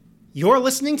You're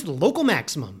listening to The Local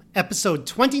Maximum, episode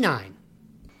 29.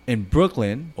 In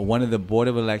Brooklyn, one of the Board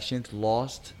of Elections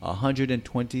lost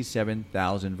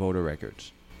 127,000 voter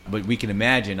records. But we can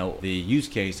imagine the use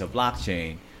case of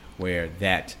blockchain where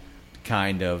that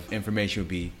kind of information would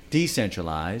be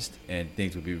decentralized and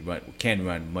things can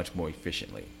run much more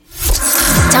efficiently.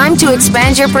 Time to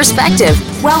expand your perspective.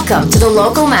 Welcome to The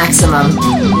Local Maximum.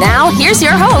 Now, here's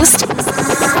your host,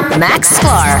 Max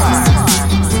Sklar.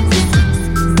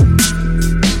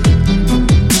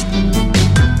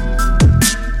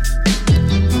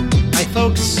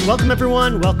 Folks, welcome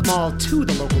everyone. Welcome all to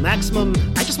The Local Maximum.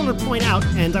 I just want to point out,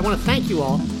 and I want to thank you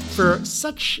all for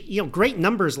such great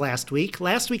numbers last week.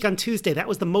 Last week on Tuesday, that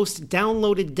was the most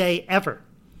downloaded day ever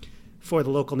for The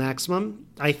Local Maximum.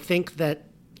 I think that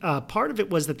part of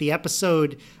it was that the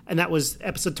episode, and that was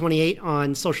episode 28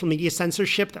 on social media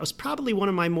censorship, that was probably one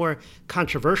of my more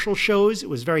controversial shows. It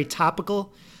was very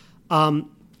topical.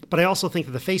 But I also think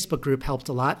that the Facebook group helped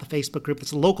a lot. The Facebook group,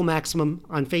 it's a Local Maximum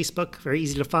on Facebook, very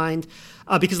easy to find.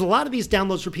 Because a lot of these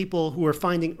downloads were people who were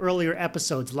finding earlier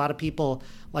episodes. A lot of people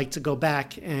like to go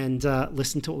back and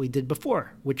listen to what we did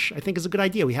before, which I think is a good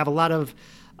idea. We have a lot of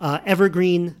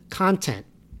evergreen content.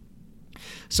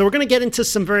 So we're going to get into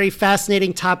some very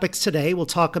fascinating topics today. We'll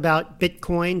talk about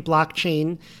Bitcoin,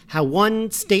 blockchain, how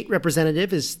one state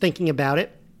representative is thinking about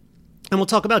it. And we'll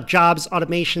talk about jobs,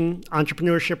 automation,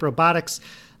 entrepreneurship, robotics.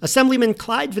 Assemblyman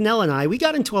Clyde Vanell and I, we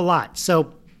got into a lot.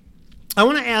 So I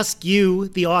want to ask you,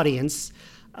 the audience,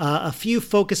 a few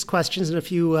focus questions and a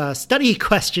few study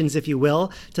questions, if you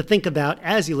will, to think about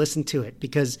as you listen to it.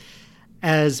 Because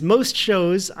as most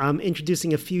shows, I'm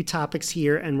introducing a few topics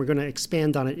here, and we're going to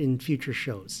expand on it in future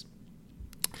shows.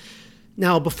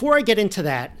 Now, before I get into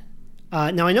that,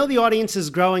 now I know the audience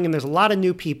is growing and there's a lot of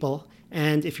new people.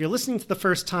 And if you're listening for the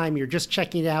first time, you're just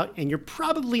checking it out, and you're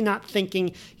probably not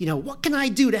thinking, what can I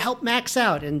do to help Max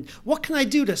out? And what can I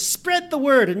do to spread the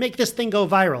word and make this thing go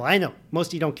viral? I know, most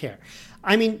of you don't care.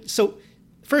 So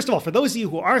first of all, for those of you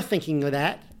who are thinking of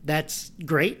that, that's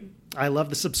great. I love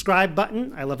the subscribe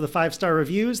button. I love the 5-star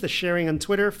reviews, the sharing on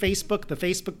Twitter, Facebook, the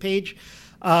Facebook page.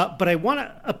 But I want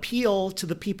to appeal to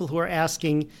the people who are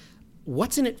asking,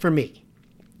 what's in it for me?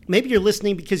 Maybe you're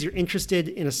listening because you're interested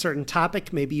in a certain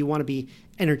topic. Maybe you want to be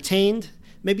entertained.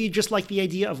 Maybe you just like the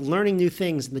idea of learning new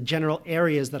things in the general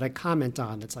areas that I comment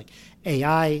on. That's like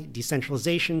AI,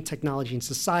 decentralization, technology and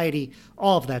society,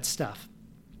 all of that stuff.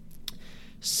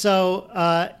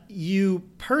 So you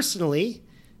personally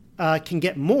can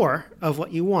get more of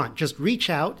what you want. Just reach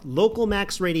out,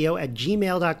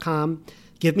 localmaxradio@gmail.com.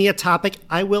 Give me a topic.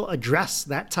 I will address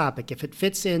that topic. If it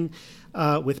fits in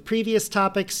with previous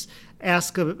topics,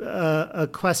 ask a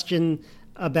question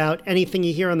about anything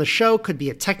you hear on the show. Could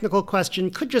be a technical question,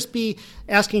 could just be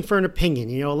asking for an opinion.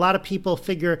 A lot of people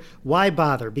figure, why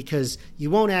bother? Because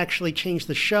you won't actually change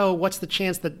the show. What's the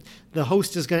chance that the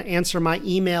host is going to answer my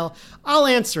email? I'll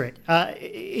answer it.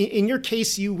 In your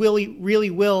case, you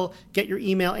really will get your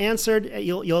email answered.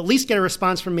 You'll at least get a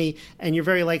response from me, and you're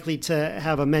very likely to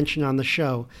have a mention on the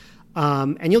show.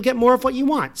 And you'll get more of what you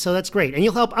want. So that's great. And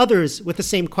you'll help others with the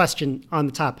same question on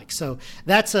the topic. So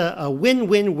that's a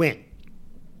win-win-win.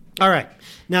 All right.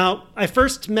 Now, I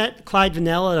first met Clyde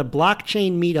Vanell at a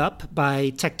blockchain meetup by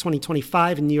Tech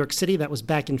 2025 in New York City. That was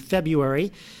back in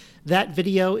February. That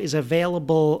video is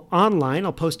available online.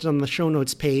 I'll post it on the show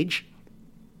notes page.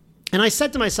 And I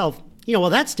said to myself, well,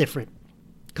 that's different.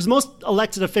 Because most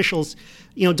elected officials,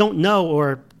 don't know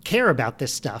or care about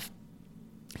this stuff.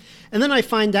 And then I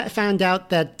found out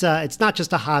that it's not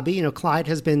just a hobby. Clyde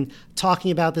has been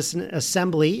talking about this in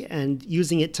assembly and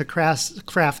using it to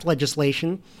craft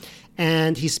legislation.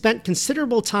 And he spent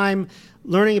considerable time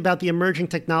learning about the emerging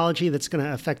technology that's going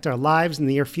to affect our lives in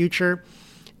the near future.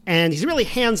 And he's really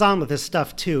hands-on with this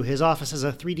stuff, too. His office has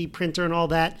a 3D printer and all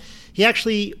that. He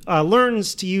actually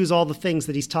learns to use all the things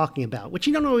that he's talking about, which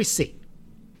you don't always see.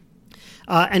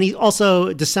 And he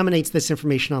also disseminates this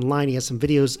information online. He has some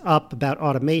videos up about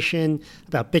automation,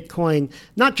 about Bitcoin.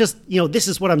 Not just, this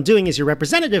is what I'm doing as your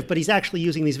representative, but he's actually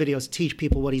using these videos to teach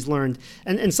people what he's learned.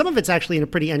 And some of it's actually in a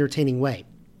pretty entertaining way.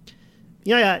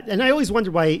 And I always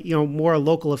wondered why, more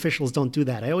local officials don't do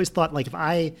that. I always thought, if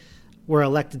I were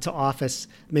elected to office,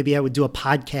 maybe I would do a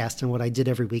podcast on what I did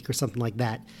every week or something like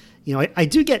that. I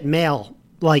do get mail,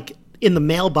 in the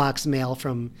mailbox mail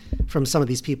from some of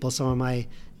these people, some of my,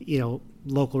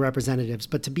 local representatives.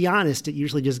 But to be honest, it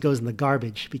usually just goes in the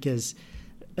garbage because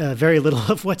very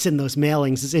little of what's in those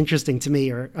mailings is interesting to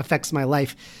me or affects my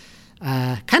life.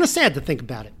 Kind of sad to think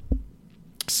about it.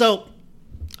 So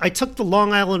I took the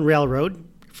Long Island Railroad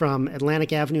from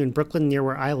Atlantic Avenue in Brooklyn, near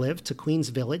where I live, to Queens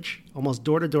Village, almost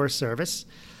door-to-door service.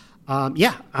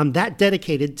 Yeah, I'm that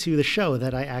dedicated to the show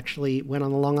that I actually went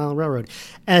on the Long Island Railroad.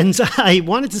 And I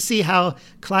wanted to see how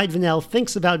Clyde Vannell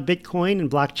thinks about Bitcoin and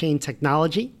blockchain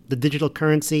technology, the digital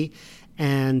currency,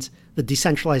 and the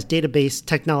decentralized database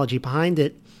technology behind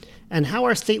it, and how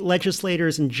our state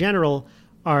legislators in general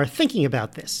are thinking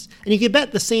about this. And you can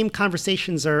bet the same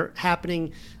conversations are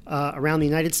happening around the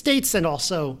United States and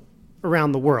also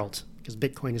around the world, because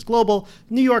Bitcoin is global.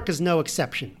 New York is no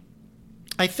exception.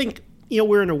 I think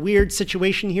we're in a weird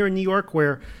situation here in New York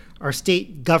where our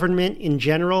state government in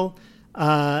general,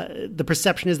 the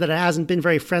perception is that it hasn't been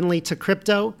very friendly to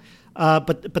crypto,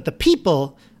 but the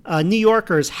people, New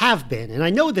Yorkers, have been. And I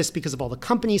know this because of all the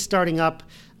companies starting up,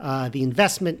 the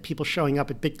investment, people showing up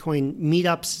at Bitcoin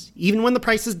meetups, even when the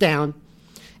price is down,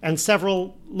 and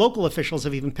several local officials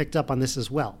have even picked up on this as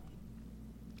well.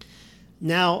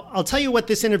 Now, I'll tell you what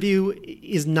this interview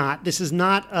is not. This is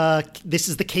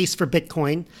the case for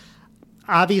Bitcoin.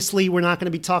 Obviously, we're not going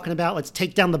to be talking about let's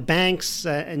take down the banks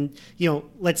and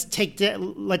let's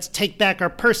take back our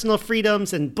personal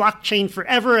freedoms and blockchain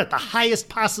forever at the highest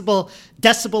possible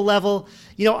decibel level.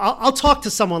 I'll talk to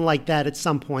someone like that at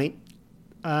some point.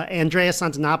 Andreas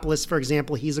Antonopoulos, for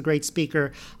example, he's a great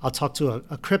speaker. I'll talk to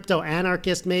a crypto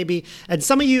anarchist maybe. And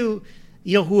some of you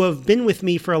who have been with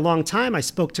me for a long time, I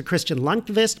spoke to Christian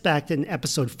Lundqvist back in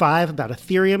episode 5 about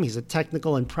Ethereum. He's a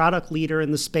technical and product leader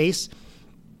in the space.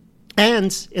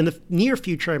 And in the near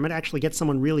future, I might actually get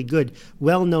someone really good,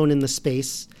 well-known in the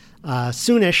space,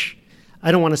 soonish.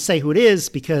 I don't want to say who it is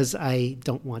because I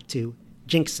don't want to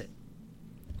jinx it.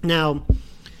 Now,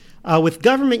 with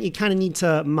government, you kind of need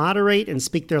to moderate and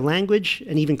speak their language.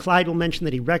 And even Clyde will mention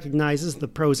that he recognizes the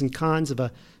pros and cons of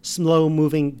a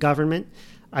slow-moving government.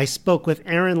 I spoke with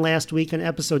Aaron last week on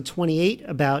episode 28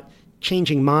 about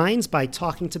changing minds by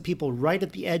talking to people right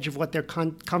at the edge of what they're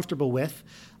comfortable with.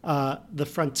 The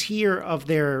frontier of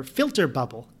their filter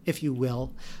bubble, if you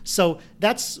will. So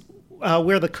that's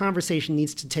where the conversation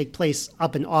needs to take place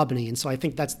up in Albany. And so I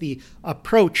think that's the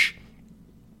approach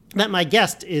that my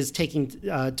guest is taking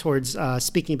towards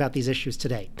speaking about these issues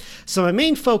today. So my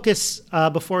main focus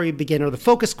before we begin, or the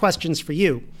focus questions for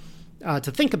you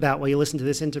to think about while you listen to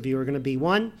this interview, are going to be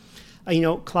one,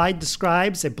 Clyde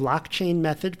describes a blockchain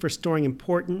method for storing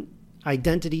important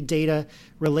identity data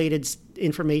related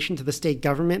information to the state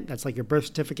government. That's like your birth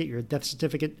certificate, your death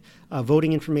certificate,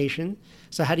 voting information.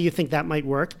 So how do you think that might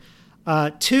work?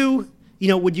 2,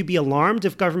 would you be alarmed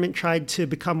if government tried to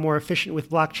become more efficient with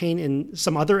blockchain in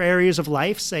some other areas of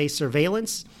life, say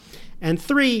surveillance? And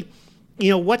 3,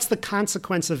 what's the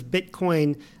consequence of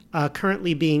Bitcoin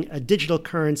currently being a digital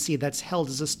currency that's held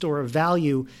as a store of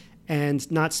value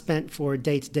and not spent for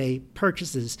day-to-day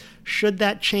purchases? Should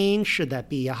that change? Should that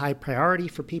be a high priority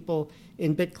for people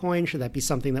in Bitcoin? Should that be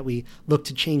something that we look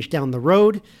to change down the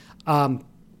road? All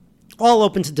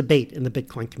open to debate in the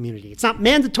Bitcoin community. It's not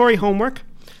mandatory homework,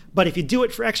 but if you do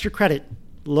it for extra credit,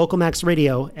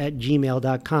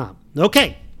 localmaxradio@gmail.com.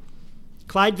 Okay.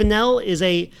 Clyde Vannell is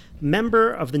a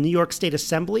member of the New York State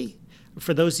Assembly.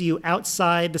 For those of you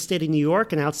outside the state of New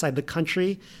York and outside the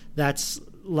country, that's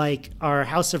like our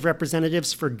House of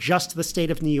Representatives for just the state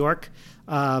of New York,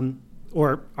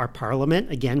 or our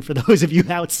parliament, again, for those of you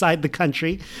outside the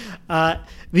country.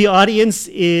 The audience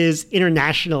is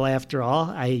international, after all.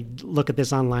 I look at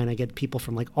this online, I get people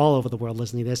from all over the world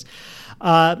listening to this.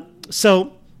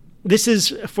 So this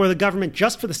is for the government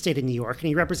just for the state of New York, and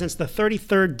he represents the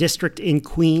 33rd district in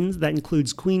Queens. That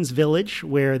includes Queens Village,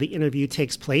 where the interview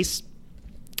takes place.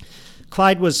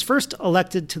 Clyde was first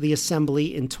elected to the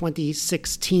Assembly in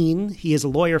 2016. He is a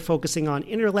lawyer focusing on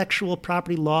intellectual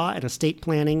property law and estate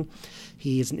planning.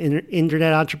 He is an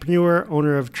internet entrepreneur,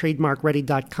 owner of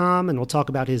trademarkready.com, and we'll talk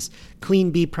about his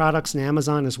Clean Bee products and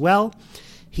Amazon as well.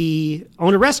 He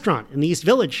owned a restaurant in the East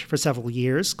Village for several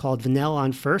years called Vannell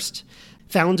on First.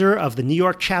 Founder of the New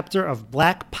York chapter of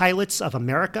Black Pilots of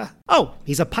America. Oh,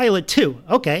 he's a pilot too.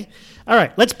 Okay. All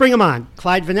right, let's bring him on.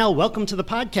 Clyde Vannell, welcome to the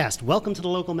podcast. Welcome to the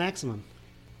Local Maximum.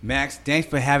 Max, thanks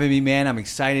for having me, man. I'm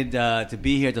excited to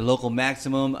be here at the Local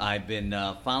Maximum. I've been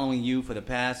following you for the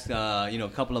past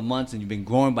couple of months, and you've been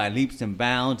growing by leaps and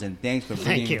bounds. And thanks for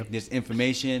bringing this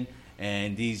information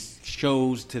and these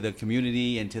shows to the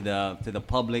community and to the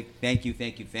public. Thank you.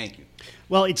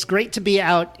 Well, it's great to be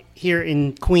out here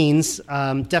in Queens.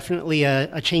 Definitely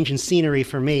a change in scenery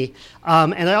for me.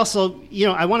 And I also,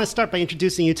 I want to start by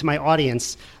introducing you to my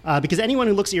audience, because anyone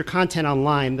who looks at your content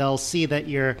online, they'll see that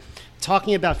you're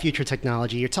talking about future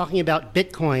technology. You're talking about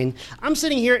Bitcoin. I'm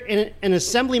sitting here in an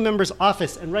assembly member's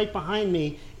office, and right behind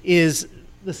me is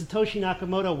the Satoshi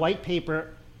Nakamoto white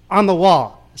paper on the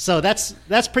wall. So that's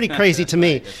pretty crazy to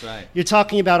me. That's right. You're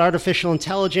talking about artificial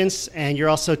intelligence, and you're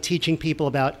also teaching people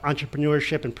about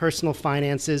entrepreneurship and personal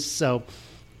finances. So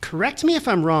correct me if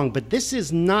I'm wrong, but this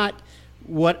is not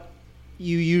what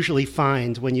you usually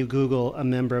find when you Google a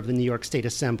member of the New York State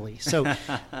Assembly. So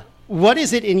what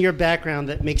is it in your background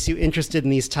that makes you interested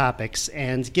in these topics?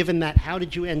 And given that, how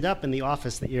did you end up in the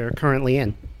office that you're currently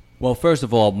in? Well, first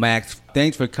of all, Max,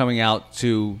 thanks for coming out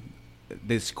to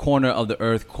this corner of the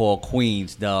earth called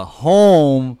Queens, the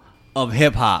home of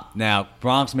hip-hop. Now,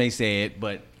 Bronx may say it,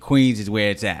 but Queens is where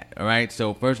it's at, all right?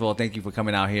 So first of all, thank you for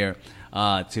coming out here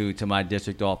to my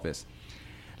district office.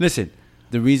 Listen,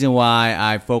 the reason why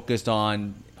I focused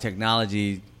on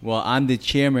technology, well, I'm the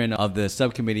chairman of the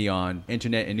subcommittee on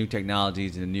Internet and New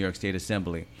Technologies in the New York State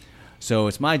Assembly. So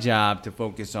it's my job to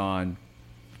focus on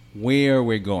where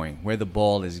we're going, where the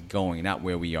ball is going, not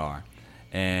where we are.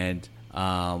 And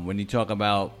when you talk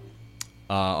about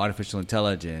artificial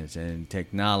intelligence and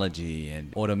technology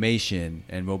and automation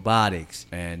and robotics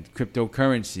and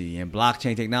cryptocurrency and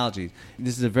blockchain technologies,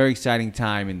 this is a very exciting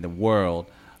time in the world.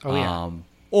 Oh, yeah.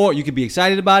 Or you could be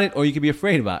excited about it, or you could be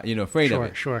afraid of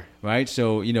it. Sure. Right?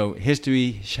 So,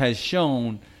 history has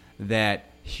shown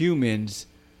that humans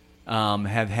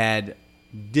have had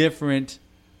different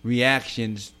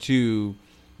reactions to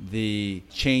the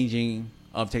changing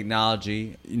of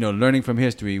technology. Learning from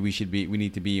history, we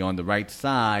need to be on the right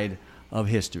side of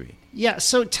history. Yeah.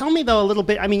 So tell me though a little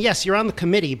bit. I mean, yes, you're on the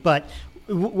committee, but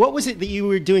what was it that you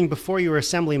were doing before you were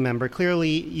assembly member? Clearly,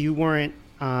 you weren't.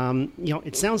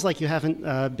 It sounds like you haven't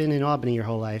been in Albany your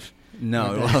whole life.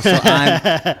 No. Well, so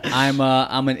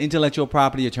I'm an intellectual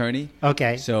property attorney.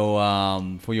 Okay.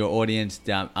 So for your audience,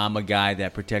 I'm a guy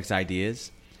that protects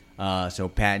ideas. So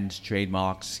patents,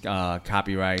 trademarks,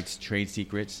 copyrights, trade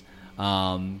secrets.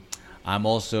 I'm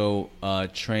also a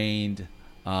trained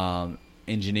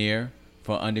engineer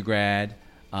for undergrad.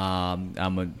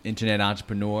 I'm an internet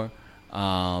entrepreneur.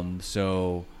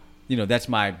 So that's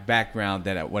my background.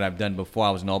 What I've done before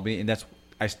I was in Albany, and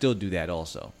I still do that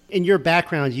also. In your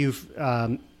background, you've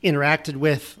interacted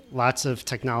with lots of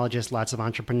technologists, lots of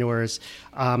entrepreneurs,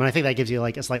 and I think that gives you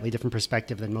like a slightly different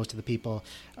perspective than most of the people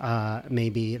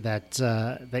maybe that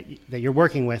you're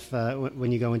working with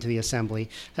when you go into the assembly.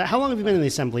 How long have you been in the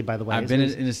assembly, by the way? I've been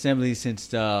in assembly since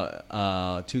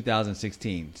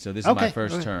 2016, so this is my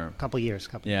first term. Couple years.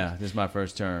 Yeah, this is my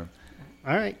first term.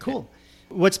 All right, cool.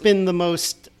 What's been the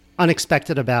most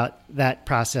unexpected about that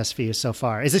process for you so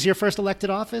far? Is this your first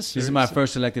elected office? This is my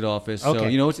first elected office.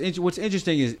 Okay. So, what's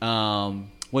interesting is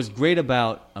what's great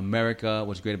about America,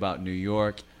 what's great about New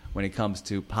York when it comes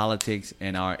to politics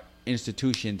and our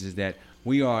institutions is that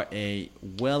we are a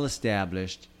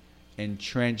well-established,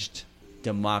 entrenched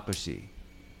democracy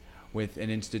with an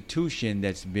institution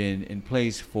that's been in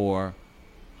place for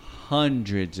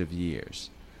hundreds of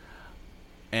years.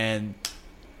 And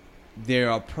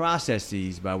there are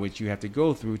processes by which you have to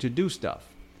go through to do stuff.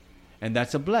 And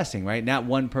that's a blessing, right? Not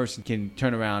one person can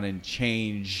turn around and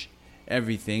change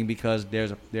everything because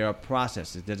there are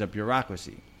processes, there's a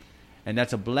bureaucracy. And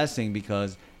that's a blessing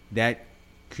because that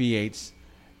creates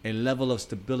a level of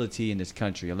stability in this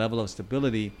country, a level of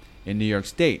stability in New York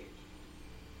State.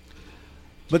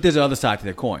 But there's the other side to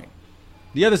the coin.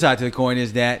 The other side to the coin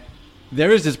is that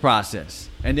there is this process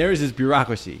and there is this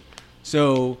bureaucracy.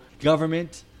 So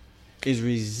government is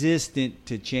resistant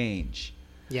to change.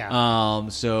 Yeah.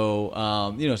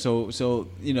 So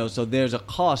there's a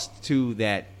cost to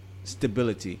that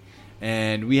stability,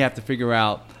 and we have to figure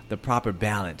out the proper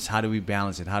balance. How do we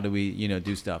balance it? How do we,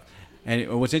 do stuff?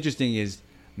 And what's interesting is,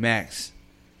 Max,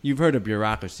 you've heard of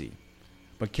bureaucracy,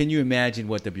 but can you imagine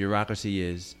what the bureaucracy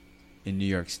is in New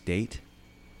York State?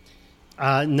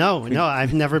 No,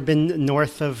 I've never been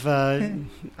north of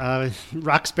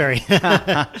Roxbury.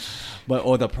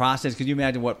 Or the process. Could you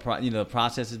imagine what the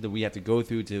processes that we have to go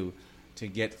through to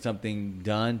get something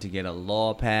done, to get a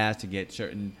law passed, to get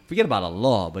forget about a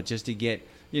law, but just to get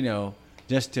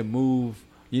just to move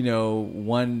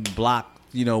one block,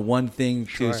 one thing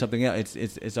to something else.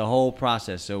 It's a whole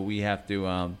process. So we have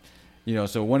to.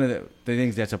 So one of the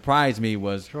things that surprised me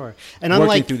was and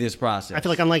working through this process. I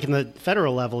feel like unlike in the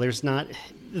federal level,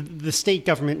 the state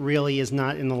government really is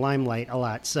not in the limelight a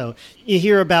lot. So you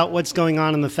hear about what's going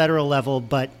on the federal level,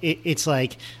 but it's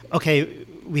like, okay,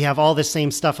 we have all the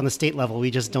same stuff on the state level. We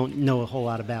just don't know a whole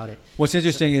lot about it. What's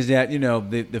interesting is that,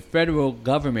 the federal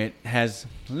government has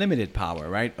limited power,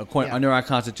 right? Under our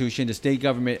Constitution,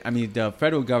 the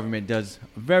federal government does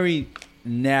very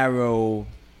narrow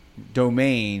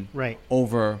domain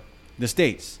over the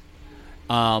states.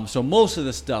 So most of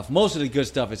the good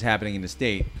stuff is happening in the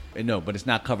state. No, but it's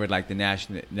not covered like the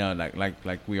national, no,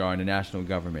 like we are in the national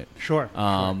government. Sure.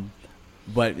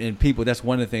 But in people, that's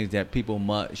one of the things that people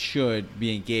should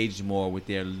be engaged more with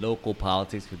their local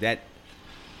politics, because that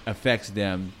affects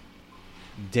them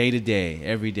day to day,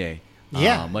 every day.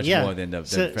 Much more than the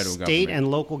federal government. State and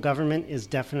local government is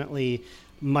definitely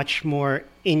much more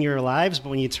in your lives, but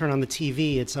when you turn on the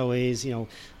TV, it's always,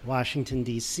 Washington,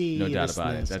 D.C. No doubt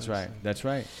about it. That's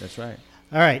right.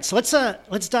 All right, so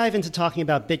let's dive into talking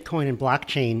about Bitcoin and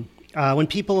blockchain. When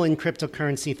people in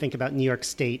cryptocurrency think about New York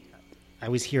State, I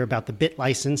always hear about the BIT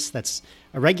license. That's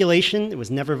a regulation. It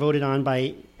was never voted on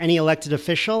by any elected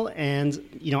official. And,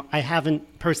 I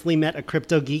haven't personally met a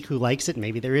crypto geek who likes it.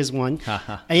 Maybe there is one.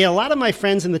 And a lot of my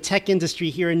friends in the tech industry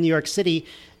here in New York City,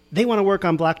 they want to work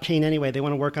on blockchain anyway. They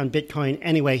want to work on Bitcoin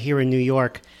anyway here in New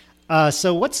York.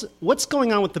 So what's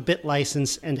going on with the BIT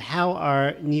license, and how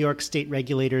are New York State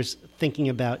regulators thinking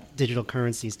about digital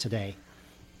currencies today?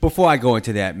 Before I go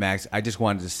into that, Max, I just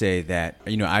wanted to say that,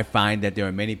 I find that there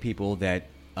are many people that,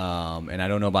 and I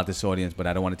don't know about this audience, but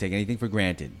I don't want to take anything for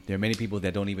granted. There are many people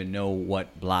that don't even know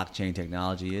what blockchain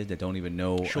technology is, that don't even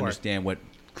understand what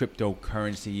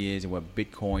cryptocurrency is and what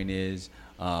Bitcoin is,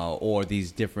 or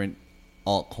these different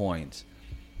altcoins.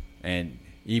 And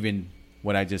even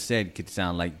what I just said could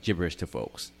sound like gibberish to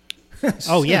folks.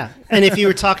 Oh, yeah. And if you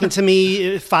were talking to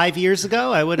me 5 years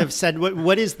ago, I would have said,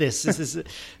 what is this? This is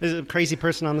a crazy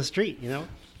person on the street,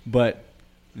 But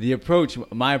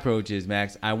my approach is,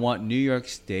 Max, I want New York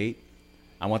State,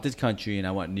 I want this country, and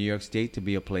I want New York State to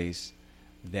be a place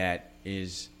that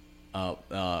is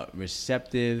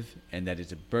receptive, and that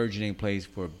is a burgeoning place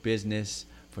for business,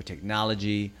 for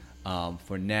technology,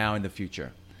 for now and the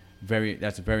future.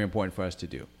 That's very important for us to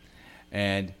do.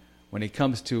 And when it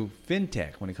comes to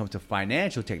fintech, when it comes to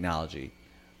financial technology,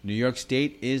 New York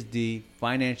State is the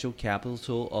financial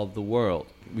capital of the world.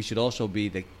 We should also be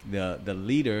the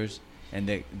leaders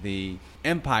and the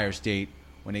empire state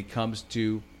when it comes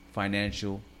to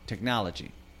financial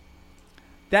technology.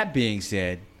 That being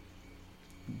said,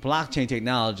 blockchain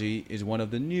technology is one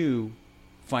of the new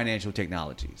financial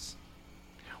technologies.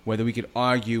 Whether we could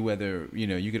argue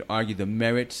you could argue the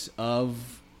merits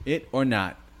of it or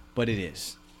not, but it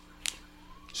is.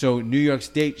 So New York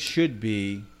State should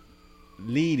be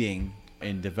leading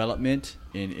in development,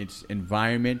 in its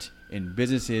environment, in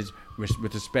businesses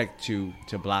with respect to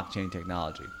blockchain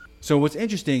technology. So what's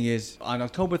interesting is on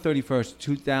October 31st,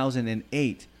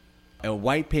 2008, a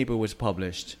white paper was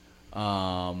published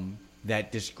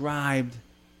that described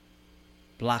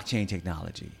blockchain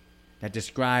technology, that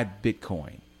described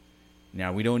Bitcoin.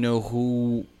 Now, we don't know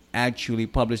who actually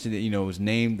published it. It was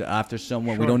named after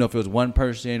someone. Sure. We don't know if it was one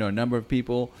person or a number of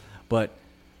people. But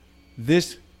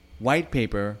this white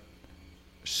paper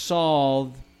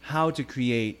solved how to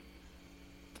create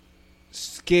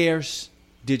scarce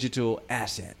digital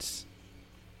assets.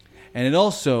 And it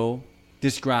also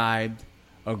described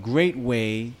a great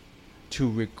way to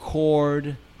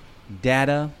record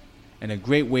data and a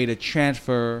great way to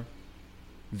transfer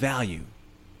value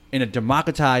in a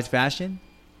democratized fashion,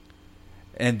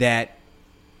 and that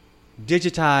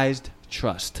digitized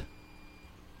trust.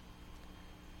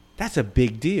 That's a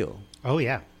big deal. Oh,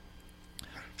 yeah.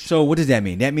 So what does that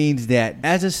mean? That means that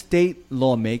as a state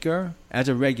lawmaker, as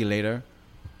a regulator,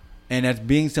 and as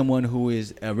being someone who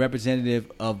is a representative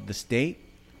of the state,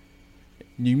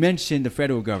 you mentioned the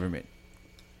federal government.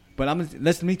 But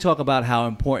let me talk about how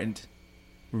important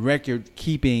record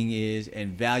keeping is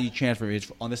and value transfer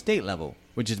is on the state level,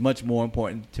 which is much more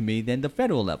important to me than the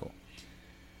federal level.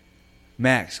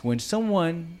 Max, when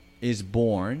someone is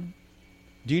born,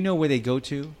 do you know where they go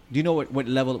to? Do you know what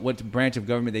level, what branch of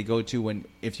government they go to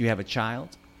if you have a child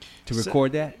to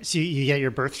record that? So you get your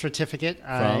birth certificate,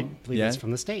 I believe it's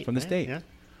from the state. From the state. Yeah.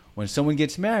 When someone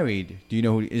gets married, do you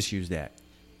know who issues that?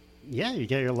 Yeah, you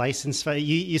get your license.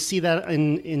 You see that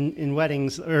in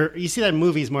weddings, or you see that in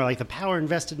movies more, like The Power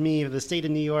Invested Me, or the state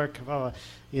of New York,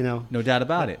 No doubt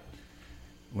about it.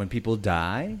 When people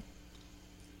die,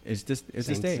 it's the state.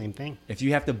 Same thing. If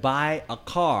you have to buy a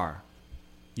car,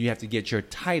 you have to get your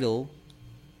title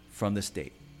from the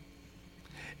state.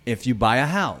 If you buy a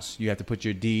house, you have to put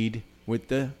your deed with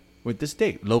the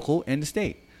state, local and the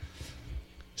state.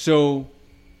 So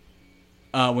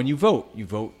when you vote.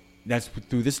 That's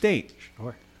through the state.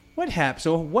 Sure. What happens?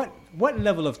 So what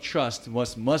level of trust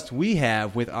must we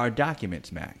have with our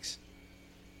documents, Max?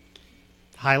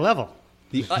 High level.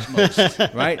 The utmost,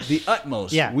 right? The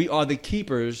utmost. Yeah. We are the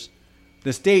keepers.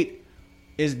 The state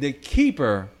is the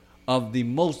keeper of the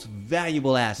most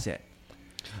valuable asset.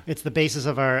 It's the basis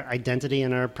of our identity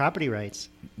and our property rights.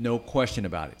 No question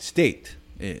about it. State.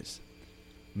 is,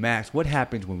 Max, what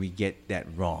happens when we get that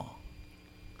wrong?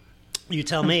 You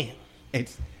tell me.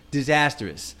 It's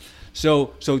disastrous.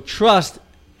 So trust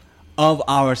of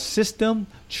our system,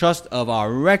 trust of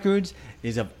our records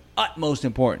is of utmost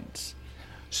importance.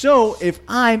 So if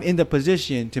I'm in the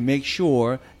position to make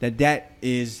sure that that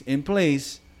is in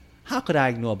place, how could I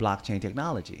ignore blockchain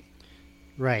technology?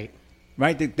 Right.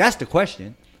 Right? That's the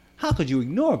question. How could you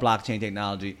ignore blockchain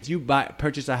technology? If you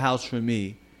purchase a house from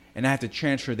me and I have to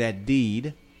transfer that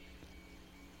deed,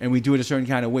 and we do it a certain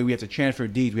kind of way, we have to transfer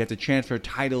deeds, we have to transfer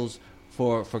titles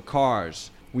for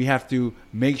cars. We have to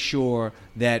make sure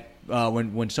that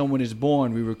when someone is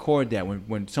born, we record that.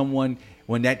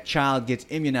 When that child gets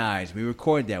immunized, we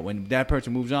record that. When that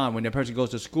person moves on, when that person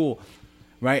goes to school,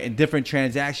 right? And different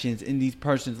transactions in these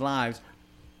person's lives.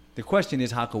 The question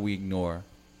is, how can we ignore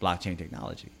blockchain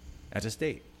technology as a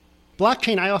state?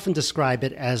 Blockchain, I often describe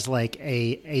it as like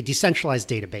a decentralized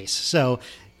database. So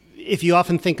if you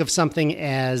often think of something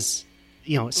as,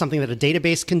 something that a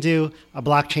database can do, a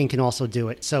blockchain can also do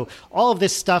it. So all of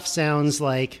this stuff sounds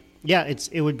like,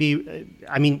 it would be,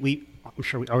 I'm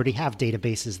sure we already have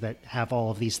databases that have all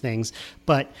of these things,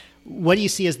 but what do you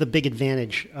see as the big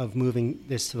advantage of moving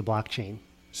this to the blockchain?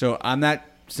 So I'm not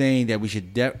saying that we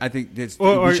should. I think that's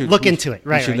we should look into it.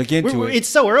 Right. We should look into it. It's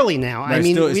so early now. Right,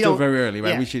 it's still very early,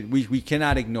 right? Yeah. We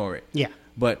cannot ignore it. Yeah.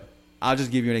 But I'll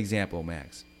just give you an example,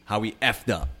 Max. How we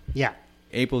effed up. Yeah.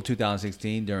 April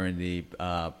 2016, during the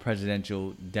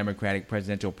Democratic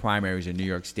presidential primaries in New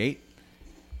York State,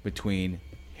 between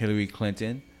Hillary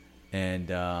Clinton and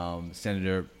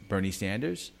Senator Bernie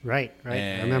Sanders. Right.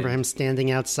 I remember him standing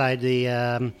outside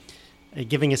the.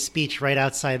 Giving a speech right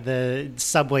outside the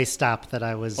subway stop that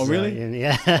I was in.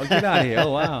 Yeah. Oh, get out of here.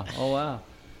 Oh, wow.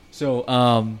 So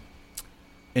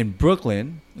in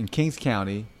Brooklyn, in Kings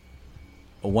County,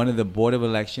 one of the Board of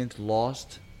Elections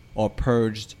lost or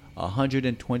purged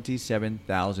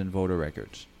 127,000 voter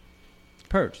records.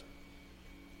 Purged.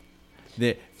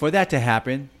 For that to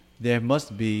happen, there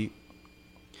must be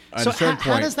at a certain point.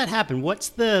 How does that happen?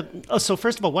 So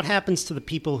first of all, what happens to the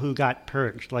people who got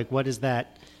purged? Like, what is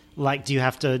that? Like, do you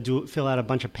have to fill out a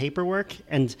bunch of paperwork?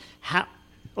 And how,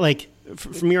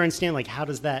 from your understanding, how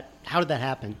did that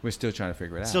happen? We're still trying to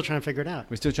figure it out. We're still trying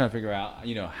to figure out,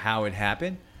 how it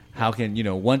happened. How can,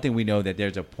 one thing we know that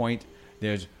there's a point,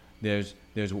 there's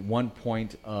one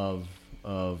point of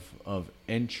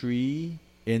entry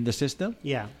in the system.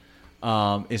 Yeah.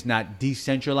 It's not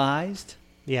decentralized.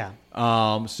 Yeah.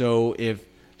 So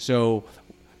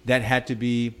that had to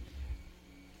be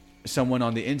someone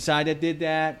on the inside that did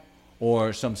that,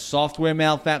 or some software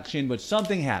malfunction, but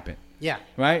something happened. Yeah.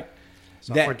 Right?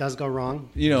 Software does go wrong.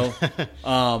 So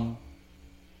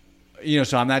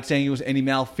I'm not saying it was any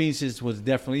malfeasance was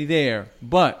definitely there,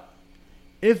 but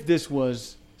if this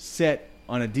was set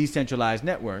on a decentralized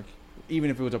network,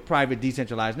 even if it was a private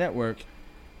decentralized network,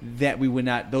 that would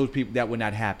not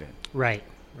happen. Right.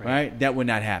 That would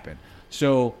not happen.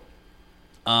 So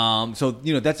that's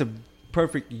a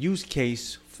perfect use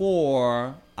case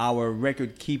for our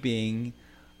record keeping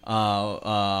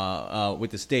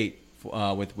with the state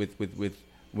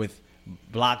with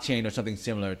blockchain or something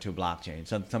similar to blockchain,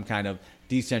 some kind of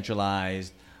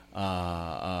decentralized,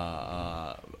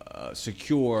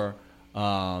 secure,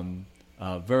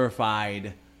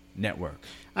 verified network.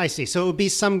 I see. So it would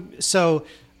be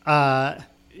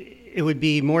it would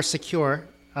be more secure.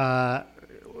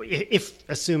 If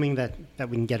assuming that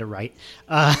we can get it right,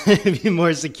 it'd be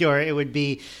more secure. It would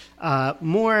be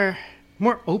more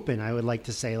open. I would like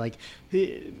to say. Do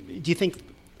you think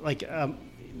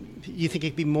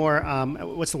it'd be more?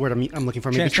 What's the word I'm looking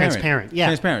for? Maybe transparent.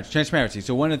 Yeah, transparency.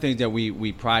 So one of the things that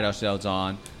we pride ourselves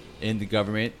on in the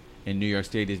government in New York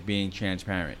State is being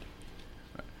transparent.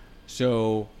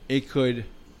 So it could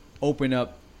open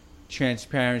up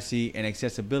transparency and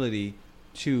accessibility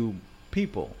to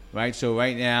people, right? So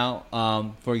right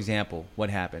now, for example, what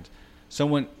happens?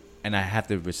 Someone, and I have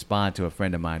to respond to a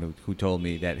friend of mine who told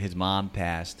me that his mom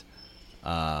passed.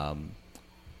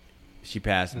 She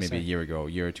passed maybe a year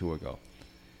or two ago.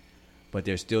 But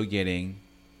they're still getting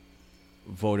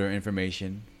voter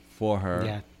information for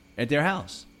her at their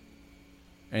house.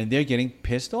 And they're getting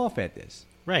pissed off at this.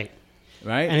 Right.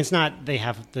 And it's not, they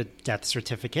have the death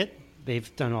certificate.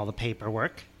 They've done all the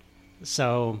paperwork.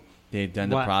 So they've done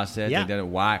the process. Yeah. They've done it.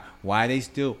 Why is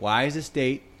the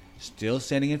state still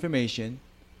sending information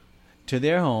to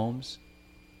their homes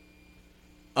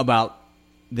about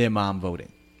their mom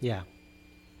voting? Yeah.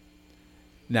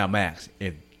 Now, Max,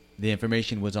 if the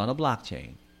information was on a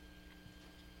blockchain,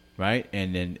 right?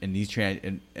 And then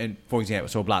and for example,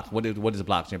 so what is a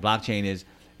blockchain? Blockchain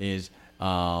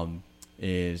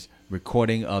is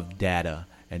recording of data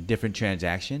and different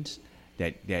transactions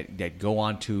that go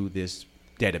onto this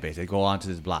database, that go onto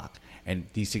this block. And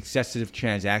these successive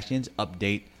transactions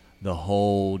update the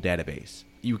whole database.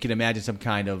 You can imagine some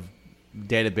kind of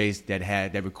database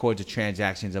that records the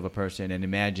transactions of a person, and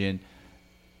imagine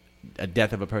a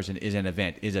death of a person is an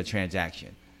event, is a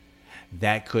transaction.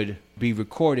 That could be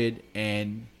recorded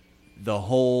and the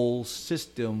whole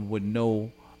system would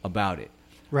know about it.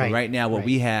 Right. But right now what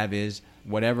we have is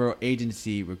whatever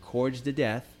agency records the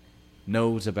death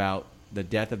knows about the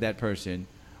death of that person,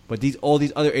 but all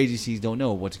these other agencies don't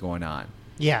know what's going on.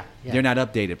 Yeah. They're not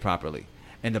updated properly.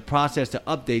 And the process to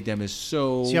update them is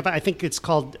so you have, I think it's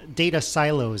called data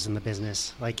silos in the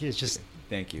business. Like it's just...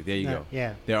 Thank you. There you go.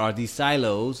 Yeah. There are these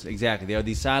silos. Exactly. There are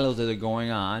these silos that are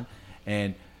going on,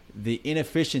 and the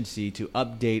inefficiency to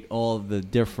update all the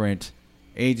different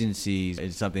agencies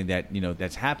is something that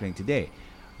that's happening today.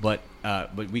 But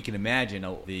we can imagine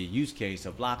the use case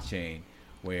of blockchain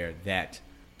where that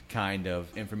kind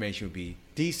of information would be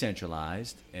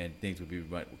decentralized and things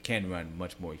can run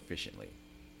much more efficiently.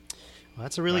 Well,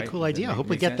 that's a really cool idea. I hope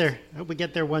we get get there. I hope we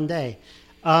get there one day.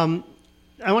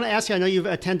 I want to ask you, I know you've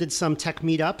attended some tech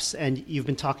meetups and you've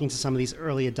been talking to some of these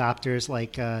early adopters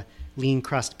like Lean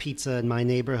Crust Pizza in my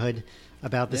neighborhood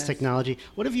about this technology.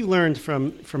 What have you learned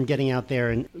from getting out there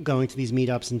and going to these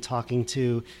meetups and talking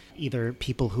to either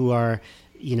people who are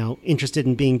interested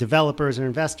in being developers or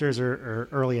investors or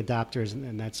early adopters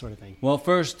and that sort of thing? Well,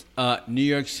 first, New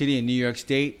York City and New York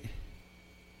State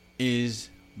is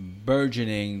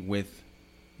burgeoning with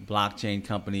blockchain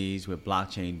companies, with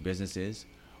blockchain businesses,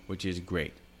 which is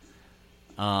great.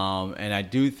 And I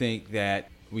do think that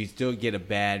we still get a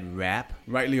bad rap,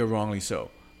 rightly or wrongly so,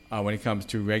 when it comes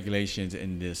to regulations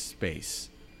in this space.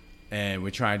 And we're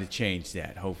trying to change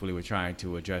that. Hopefully we're trying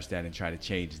to address that and try to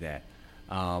change that.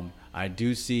 I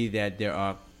do see that there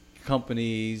are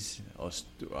companies or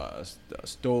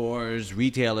stores,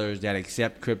 retailers that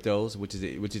accept cryptos, which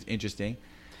is interesting.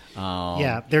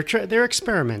 They're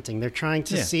experimenting. They're trying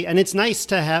to see, and it's nice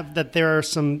to have that there are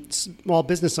some small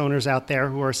business owners out there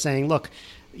who are saying, look,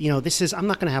 I'm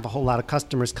not going to have a whole lot of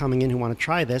customers coming in who want to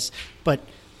try this, but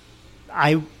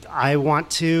I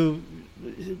want to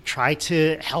try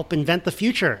to help invent the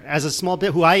future as a small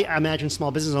bit who I imagine small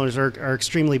business owners are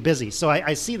extremely busy. So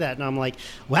I see that and I'm like,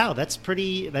 wow, that's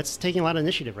taking a lot of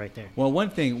initiative right there. Well, one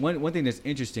thing that's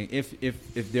interesting,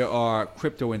 if there are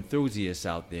crypto enthusiasts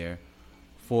out there,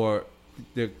 for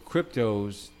the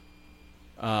cryptos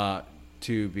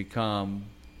to become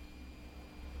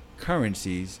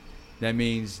currencies, that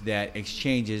means that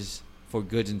exchanges for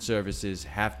goods and services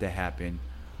have to happen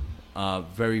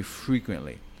very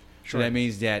frequently. Sure. So that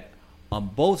means that on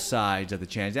both sides of the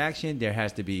transaction, there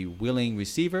has to be willing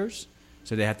receivers.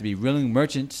 So there have to be willing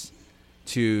merchants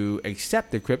to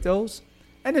accept the cryptos.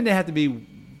 And then there have to be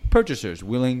purchasers,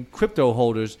 willing crypto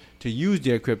holders to use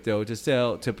their crypto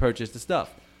to purchase the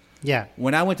stuff. Yeah.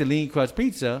 When I went to Lean Crust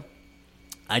Pizza,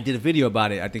 I did a video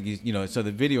about it. I think so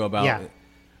the video about it.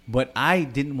 But I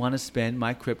didn't want to spend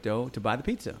my crypto to buy the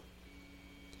pizza.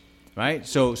 Right?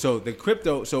 So the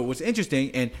crypto, so what's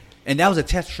interesting, and that was a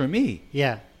test for me.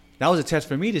 Yeah. That was a test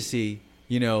for me to see,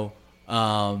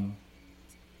 I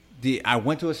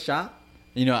went to a shop,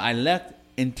 I left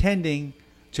intending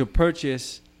to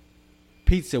purchase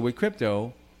pizza with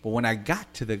crypto, but when I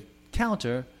got to the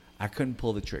counter, I couldn't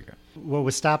pull the trigger. What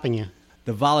was stopping you?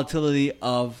 The volatility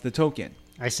of the token.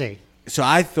 I see. So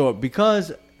I thought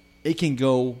because it can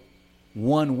go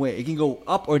one way, it can go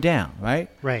up or down, right?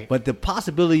 Right. But the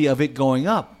possibility of it going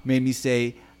up made me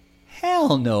say,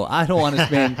 hell no, I don't want to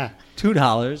spend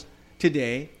 $2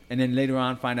 today and then later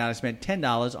on find out I spent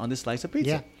 $10 on this slice of pizza.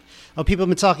 Yeah. Oh, people have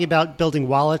been talking about building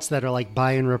wallets that are like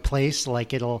buy and replace,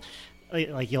 like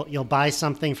you'll buy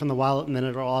something from the wallet and then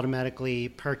it'll automatically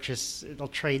it'll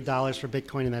trade dollars for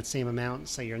Bitcoin in that same amount.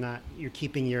 So you're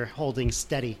keeping your holdings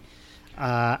steady.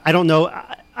 I don't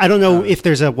know if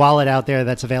there's a wallet out there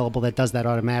that's available that does that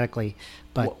automatically.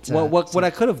 But what I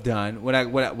could have done, what I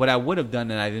would have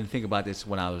done, and I didn't think about this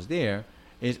when I was there,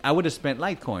 is I would have spent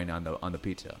Litecoin on the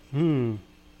pizza.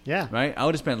 Yeah. Right. I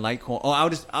would have spent Litecoin. I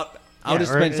would have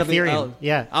spent something Ethereum. else.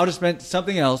 Yeah. I would have spent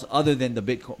something else other than the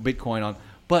Bitcoin on.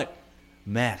 But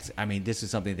Max, I mean, this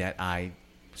is something that I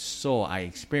saw, I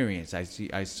experienced,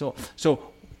 I saw.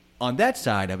 So on that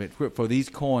side of it, for these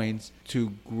coins to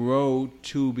grow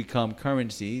to become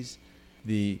currencies,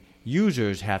 the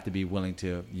users have to be willing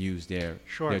to use their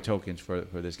tokens for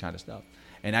this kind of stuff.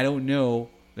 And I don't know,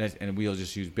 and we'll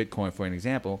just use Bitcoin for an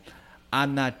example.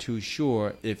 I'm not too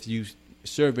sure if you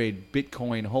surveyed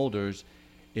Bitcoin holders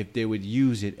if they would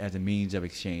use it as a means of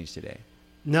exchange today.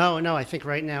 No, no. I think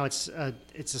right now it's a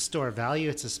store of value.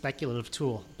 It's a speculative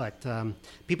tool, but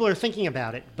people are thinking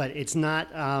about it. But it's not.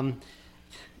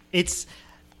 It's.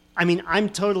 I mean, I'm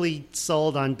totally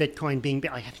sold on Bitcoin being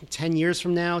like, I think 10 years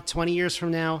from now, 20 years from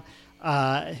now,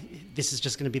 this is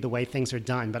just going to be the way things are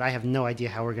done. But I have no idea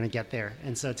how we're going to get there.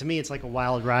 And so to me, it's like a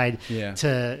wild ride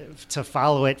to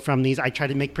follow it from these. I try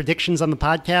to make predictions on the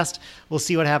podcast. We'll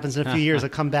see what happens in a few years. I'll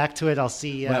come back to it. I'll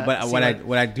see. But see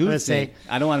what I do think, say.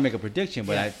 I don't want to make a prediction,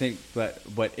 but I think, but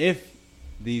if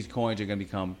these coins are going to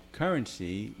become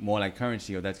currency, more like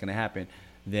currency, or that's going to happen,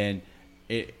 then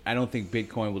I don't think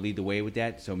Bitcoin will lead the way with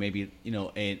that. So maybe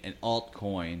an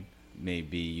altcoin may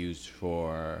be used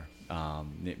for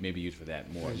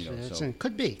that more. So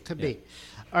could be.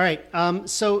 All right.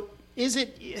 So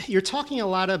you're talking a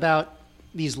lot about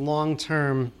these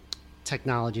long-term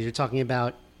technologies. You're talking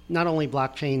about not only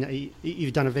blockchain.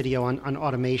 You've done a video on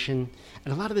automation,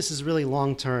 and a lot of this is really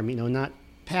long-term. Not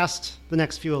past the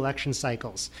next few election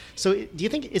cycles. So do you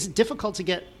think, is it difficult to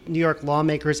get New York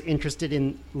lawmakers interested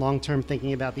in long-term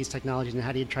thinking about these technologies, and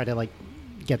how do you try to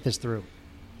get this through?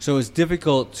 So it's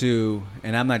difficult to,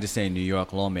 and I'm not just saying New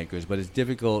York lawmakers, but it's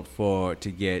difficult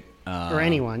to get... or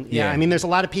anyone. Yeah. I mean, there's a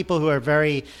lot of people who are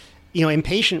very...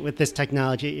 impatient with this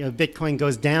technology. Bitcoin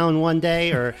goes down one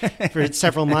day or for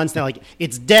several months. They're like,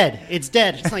 it's dead. It's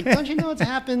dead. It's like, don't you know it's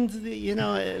happened, the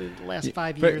last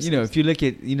 5 years? But, if you look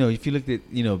at,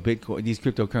 Bitcoin, these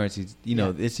cryptocurrencies,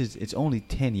 it's only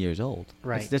 10 years old.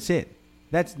 Right. That's it.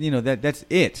 That's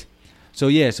it.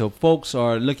 So folks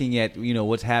are looking at,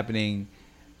 what's happening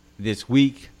this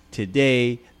week,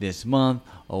 today, this month,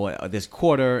 or this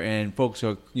quarter, and folks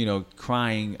are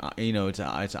crying,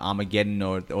 it's Armageddon,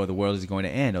 or the world is going to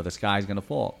end, or the sky is going to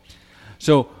fall.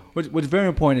 So what's very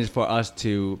important is for us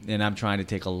to, and I'm trying to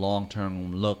take a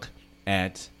long-term look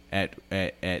at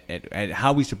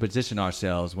how we should position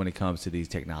ourselves when it comes to these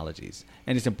technologies,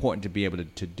 and it's important to be able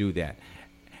to do that.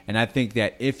 And I think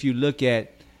that if you look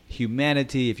at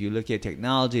humanity, if you look at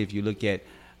technology, if you look at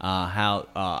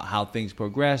how things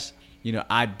progress,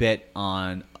 I bet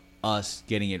on us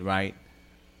getting it right,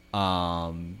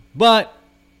 but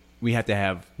we have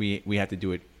to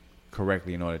do it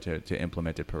correctly in order to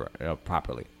implement it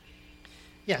properly.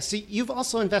 Yeah, so you've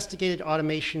also investigated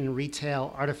automation in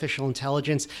retail, artificial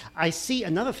intelligence. I see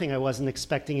another thing I wasn't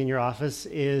expecting in your office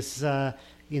is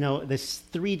this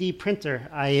 3D printer.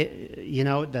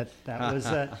 That was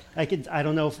I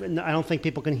don't think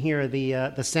people can hear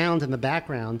the sound in the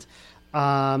background.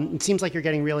 It seems like you're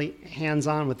getting really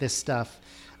hands-on with this stuff.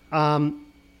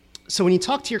 So when you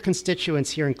talk to your constituents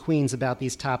here in Queens about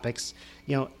these topics,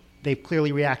 they've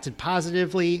clearly reacted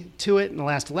positively to it in the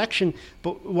last election.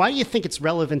 But why do you think it's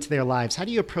relevant to their lives? How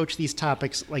do you approach these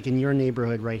topics, like in your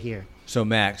neighborhood right here? So,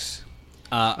 Max,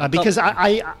 because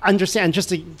I understand, just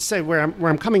to say where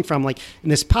I'm coming from, like in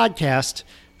this podcast,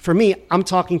 for me, I'm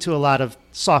talking to a lot of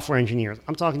software engineers.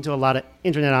 I'm talking to a lot of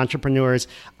internet entrepreneurs.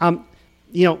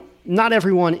 Not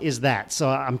everyone is that. So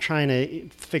I'm trying to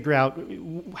figure out,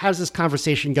 how does this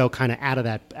conversation go kind of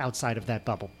outside of that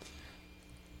bubble?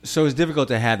 So it's difficult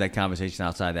to have that conversation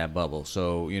outside that bubble.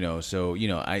 So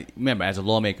I remember, as a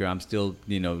lawmaker, I'm still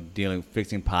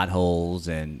fixing potholes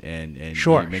and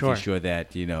making sure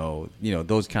that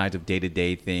those kinds of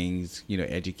day-to-day things,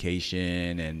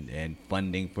 education and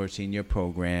funding for senior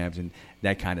programs and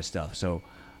that kind of stuff. So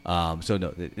no,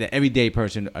 the everyday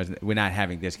person, we're not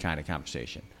having this kind of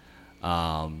conversation.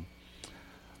 And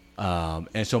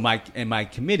so my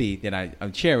committee that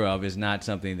I'm chair of is not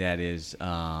something that is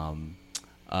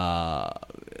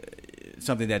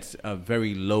something that's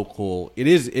very local.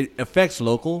 It affects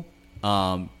local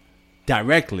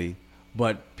directly,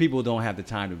 but people don't have the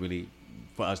time to really,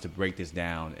 for us to break this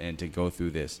down and to go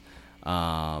through this.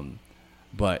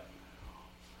 But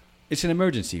it's an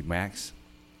emergency, Max.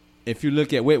 If you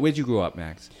look at where'd you grow up,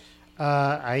 Max?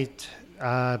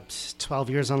 12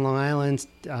 years on Long Island,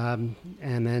 and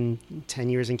then 10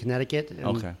 years in Connecticut.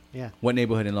 Okay. Yeah. What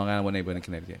neighborhood in Long Island? What neighborhood in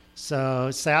Connecticut? So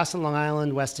Syosset, Long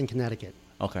Island, Weston, Connecticut.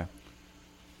 Okay.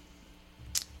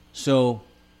 So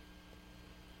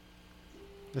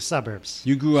the suburbs.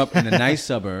 You grew up in a nice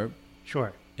suburb.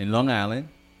 Sure. In Long Island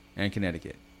and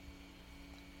Connecticut.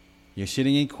 You're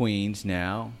sitting in Queens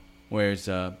now, where it's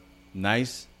a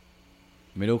nice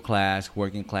middle-class,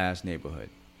 working-class neighborhood.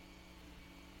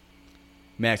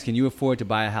 Max, can you afford to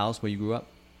buy a house where you grew up?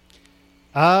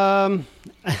 I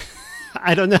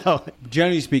don't know.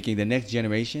 Generally speaking, the next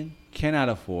generation cannot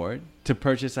afford to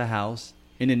purchase a house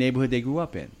in the neighborhood they grew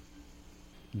up in.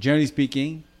 Generally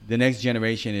speaking, the next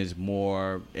generation is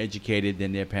more educated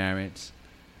than their parents,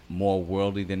 more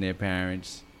worldly than their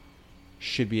parents,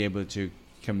 should be able to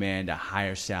command a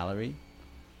higher salary.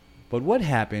 But what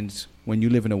happens when you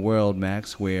live in a world,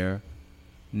 Max, where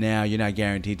now you're not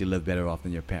guaranteed to live better off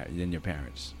than your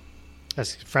parents?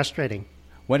 That's frustrating.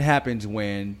 What happens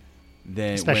when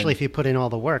especially if you put in all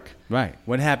the work? Right.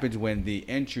 What happens when the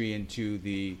entry into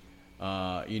the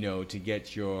to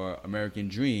get your American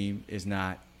dream is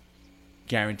not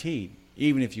guaranteed?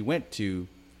 Even if you went to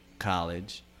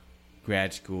college,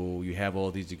 grad school, you have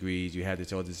all these degrees, you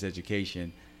have all this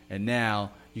education, and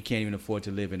now you can't even afford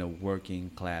to live in a working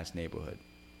class neighborhood.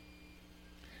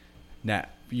 Now,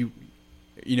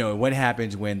 what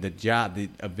happens when the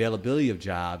availability of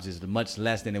jobs is much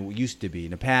less than it used to be?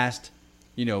 In the past,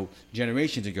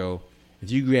 generations ago,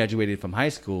 if you graduated from high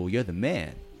school, you're the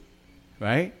man,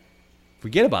 right?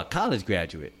 Forget about college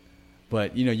graduate.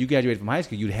 But, you graduated from high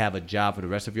school, you'd have a job for the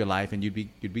rest of your life and you'd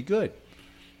be good.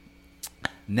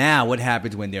 Now, what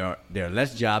happens when there are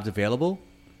less jobs available,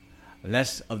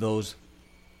 less of those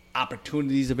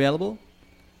opportunities available,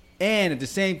 and at the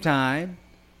same time,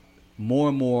 more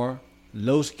and more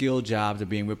low-skilled jobs are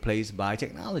being replaced by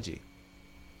technology.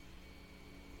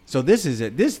 So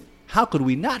how could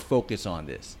we not focus on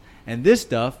this? And this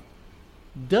stuff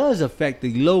does affect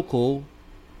the local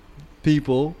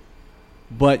people,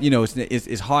 but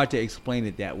it's hard to explain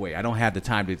it that way. I don't have the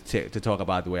time to talk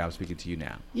about it the way I'm speaking to you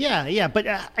now. Yeah, but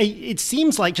it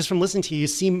seems like, just from listening to you, you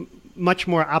seem much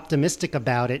more optimistic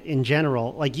about it in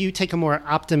general. Like, you take a more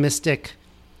optimistic,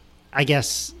 I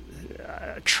guess,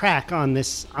 track on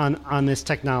this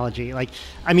technology. Like,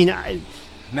 I mean,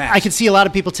 Max, I could see a lot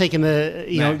of people taking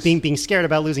being scared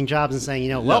about losing jobs and saying,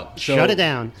 shut it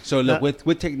down. So look,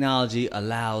 with technology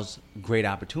allows great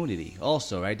opportunity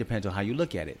also, right? Depends on how you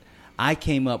look at it. I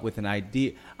came up with an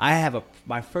idea. I have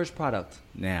my first product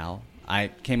now.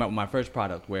 I came up with my first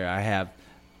product where I have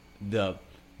the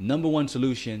number one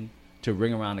solution to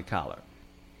ring around the collar.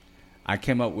 I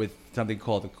came up with something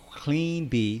called the Clean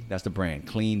Bee. That's the brand,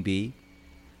 Clean Bee.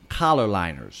 Collar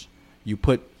liners. You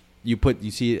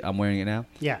see it, I'm wearing it now?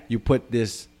 Yeah. You put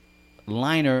this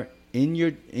liner in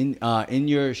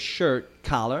your shirt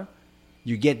collar.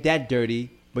 You get that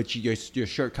dirty, but your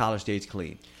shirt collar stays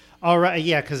clean. All right,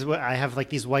 yeah, because I have like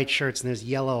these white shirts and there's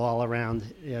yellow all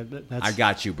around. Yeah, I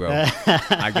got you, bro.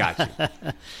 I got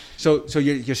you. So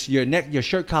your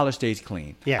shirt collar stays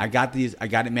clean. Yeah. I got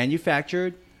it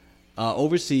manufactured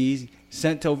overseas,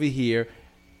 sent over here.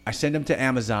 I send them to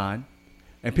Amazon,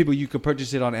 and you can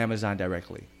purchase it on Amazon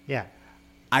directly. Yeah.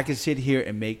 I can sit here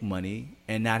and make money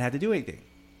and not have to do anything.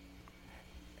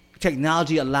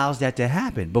 Technology allows that to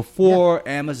happen. Before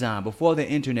Amazon, before the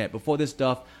internet, before this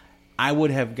stuff, I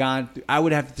would have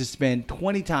to spend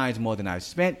 20 times more than I've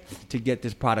spent to get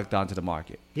this product onto the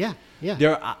market. Yeah.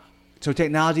 So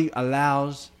technology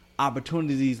allows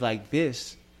opportunities like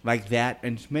this, like that,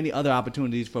 and many other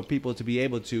opportunities for people to be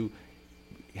able to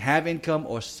have income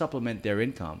or supplement their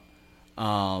income.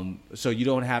 So you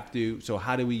don't have to. So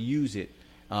how do we use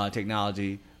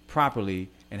technology properly,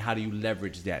 and how do you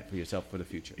leverage that for yourself for the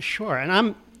future? Sure. And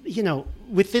I'm,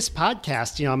 with this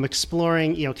podcast, I'm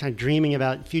exploring, kind of dreaming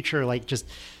about future, like just,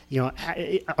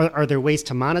 are there ways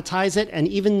to monetize it? And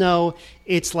even though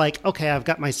it's like, okay, I've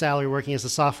got my salary working as a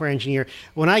software engineer,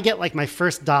 when I get like my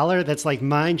first dollar, that's like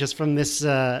mine just from this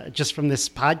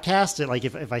podcast, like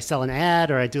if I sell an ad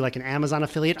or I do like an Amazon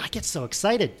affiliate, I get so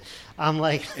excited. I'm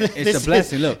like, it's a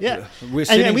blessing. Look, yeah.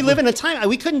 And we live in a time,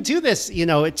 we couldn't do this,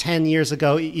 10 years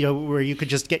ago, where you could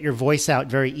just get your voice out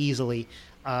very easily.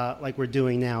 Like we're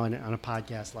doing now on a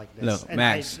podcast like this. Look, and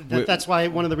Max, that's why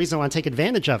one of the reasons I want to take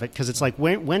advantage of it, because it's like,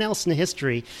 when else in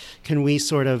history can we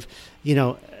sort of,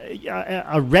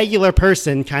 a regular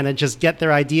person kind of just get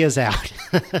their ideas out?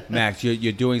 Max,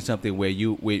 you're doing something where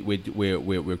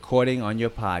we're recording on your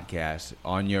podcast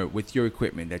with your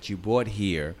equipment that you bought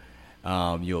here.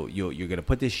 You're going to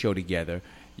put this show together,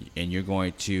 and you're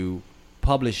going to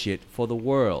publish it for the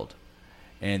world.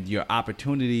 And your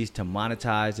opportunities to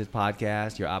monetize this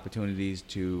podcast, your opportunities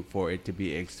for it to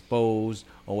be exposed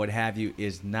or what have you,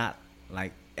 is not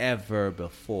like ever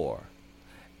before.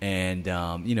 And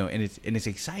and it's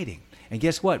exciting. And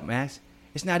guess what, Max?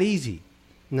 It's not easy.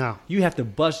 No. You have to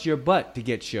bust your butt to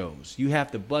get shows. You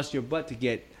have to bust your butt to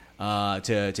get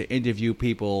to interview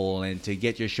people and to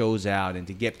get your shows out and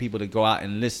to get people to go out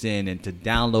and listen and to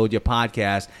download your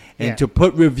podcast and to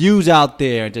put reviews out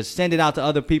there and to send it out to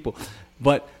other people.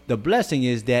 But the blessing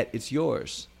is that it's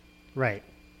yours. Right.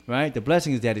 Right? The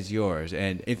blessing is that it's yours.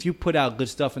 And if you put out good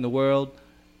stuff in the world,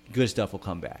 good stuff will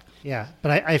come back. Yeah.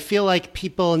 But I feel like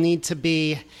people need to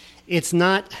be, it's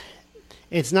not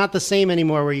the same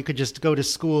anymore where you could just go to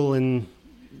school and,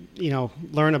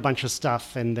 learn a bunch of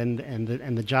stuff and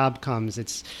then the job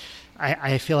comes.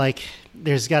 I feel like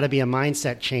there's got to be a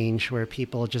mindset change where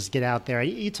people just get out there.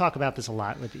 You talk about this a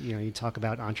lot with, you talk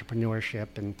about entrepreneurship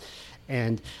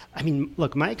and I mean,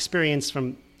 look, my experience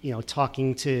from,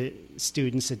 talking to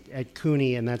students at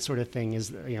CUNY and that sort of thing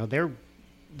is,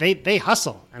 they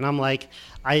hustle. And I'm like,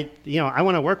 I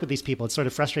want to work with these people. It sort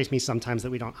of frustrates me sometimes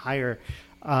that we don't hire,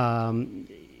 the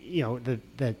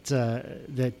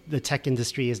tech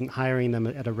industry isn't hiring them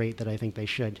at a rate that I think they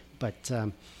should. But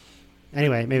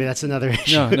anyway, maybe that's another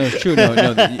issue. No, it's true.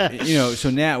 No. So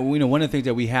now, one of the things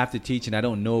that we have to teach, and I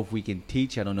don't know if we can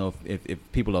teach, I don't know if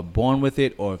people are born with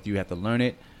it or if you have to learn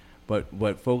it, but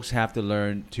what folks have to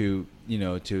learn to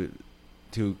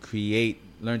create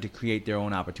their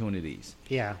own opportunities.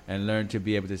 Yeah. And learn to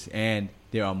be able to, and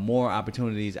there are more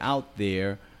opportunities out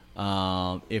there.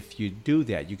 If you do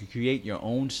that, you can create your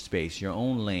own space, your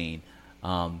own lane,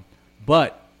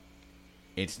 but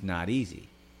it's not easy,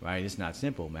 right? It's not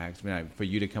simple, Max. For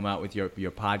you to come out with your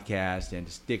podcast and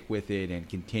to stick with it and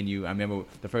continue. I remember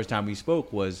the first time we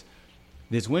spoke was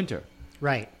this winter,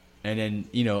 right? And then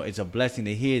it's a blessing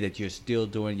to hear that you're still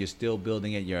building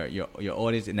it, your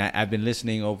audience. And I've been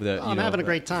listening over the. I'm having a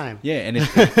great time. Yeah, and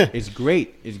it's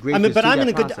great. It's great. I mean, but I'm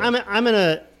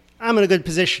in a good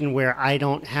position where I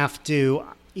don't have to,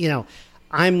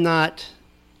 I'm not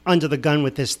under the gun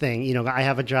with this thing. I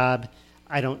have a job.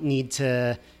 I don't need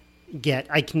to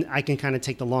I can kind of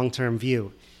take the long-term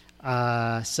view.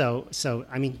 So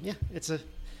I mean, yeah,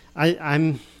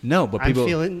 I'm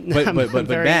feeling, but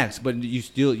Max, but you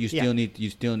still need,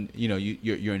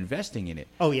 you're investing in it.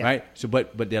 Oh yeah. Right. So,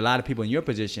 but there are a lot of people in your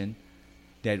position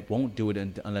that won't do it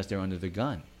unless they're under the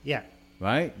gun. Yeah.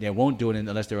 Right? They won't do it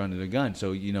unless they're under the gun.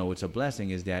 So, what's a blessing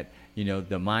is that, the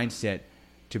mindset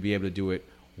to be able to do it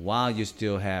while it's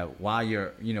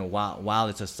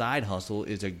a side hustle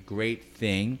is a great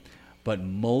thing. But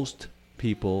most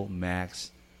people,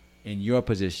 Max, in your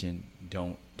position,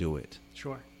 don't do it.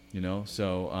 Sure.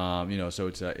 So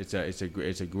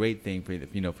it's a great thing for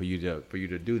you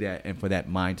to do that and for that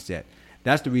mindset.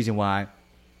 That's the reason why,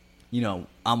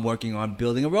 I'm working on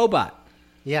building a robot.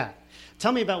 Yeah.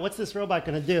 Tell me about what's this robot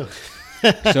going to do?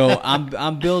 So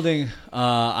I'm building.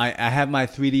 I have my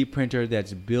 3D printer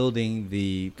that's building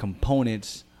the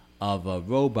components of a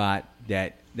robot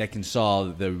that can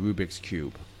solve the Rubik's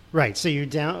Cube. Right. So you're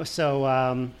down.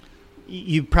 So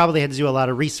you probably had to do a lot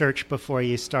of research before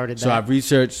you started that. So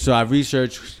I've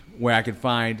researched where I could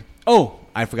find. Oh,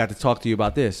 I forgot to talk to you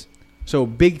about this. So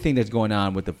big thing that's going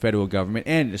on with the federal government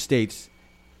and the states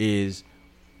is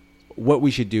what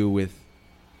we should do with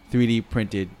 3D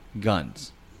printed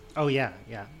guns. Oh yeah.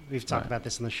 We've talked about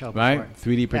this in the show before. Right?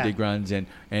 3D printed guns and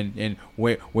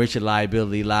where should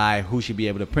liability lie? Who should be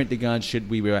able to print the guns? Should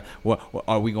we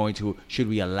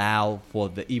allow for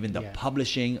the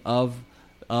publishing of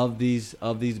these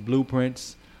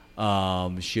blueprints?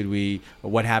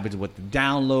 What happens with the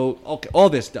download? Okay, all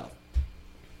this stuff.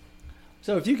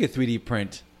 So if you could 3D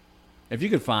print, if you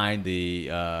could find the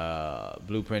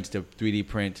blueprints to 3D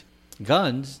print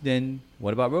guns, then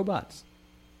what about robots?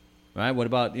 Right? What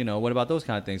about those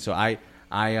kind of things? So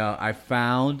I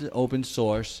found open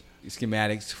source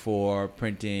schematics for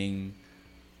printing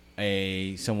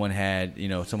someone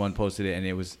posted it and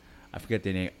it was, I forget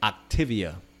their name,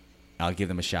 Activia. I'll give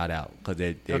them a shout out because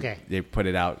they put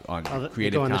it out on Creative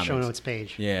Commons. Go on the show notes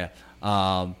page. Yeah.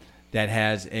 That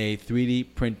has a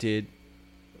 3D printed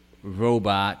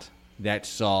robot that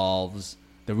solves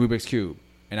the Rubik's Cube.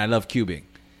 And I love cubing.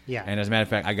 Yeah. And as a matter of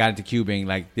fact, I got into cubing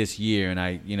like this year, and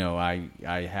I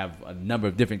have a number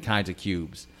of different kinds of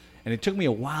cubes. And it took me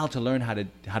a while to learn how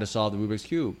to solve the Rubik's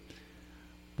Cube.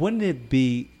 Wouldn't it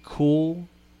be cool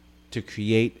to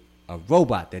create a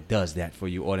robot that does that for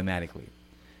you automatically?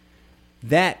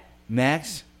 That,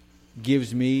 Max,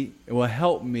 will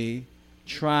help me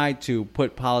try to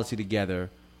put policy together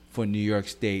for New York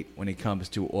State when it comes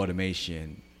to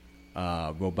automation,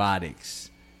 robotics,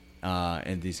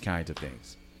 and these kinds of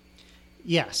things.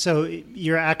 Yeah, so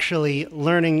you're actually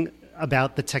learning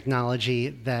about the technology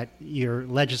that you're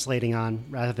legislating on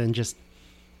rather than just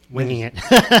winging it.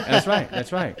 That's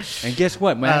right. And guess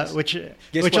what, Max? Which a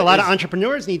lot of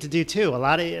entrepreneurs need to do too. A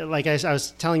lot of, like I was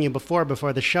telling you before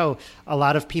the show, a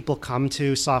lot of people come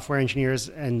to software engineers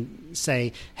and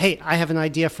say, hey, I have an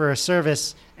idea for a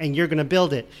service and you're going to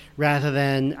build it, rather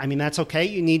than, I mean, that's okay.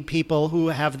 You need people who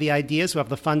have the ideas, who have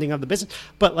the funding of the business.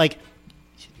 But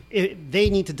they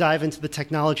need to dive into the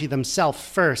technology themselves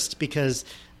first, because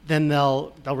then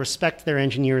they'll respect their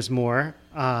engineers more,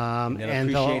 and they'll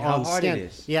appreciate how hard understand. it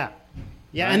is. Yeah,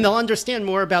 Right? and they'll understand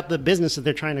more about the business that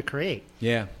they're trying to create.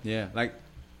 Yeah. Like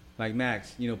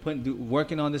Max,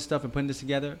 working on this stuff and putting this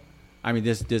together. I mean,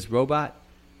 this robot,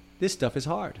 this stuff is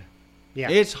hard. Yeah.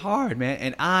 It's hard, man.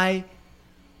 And I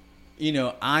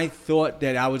thought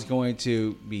that I was going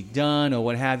to be done or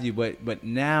what have you, but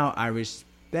now I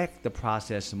respect the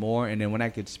process more. And then when I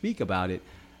could speak about it,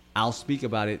 I'll speak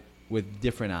about it with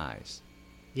different eyes.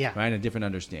 Yeah. Right? A different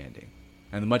understanding.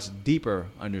 And a much deeper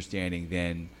understanding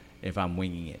than if I'm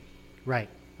winging it. Right.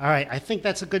 All right. I think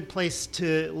that's a good place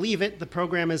to leave it. The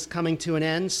program is coming to an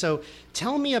end. So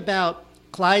tell me about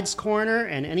Clyde's Corner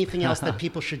and anything else that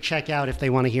people should check out if they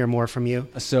want to hear more from you.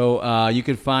 So you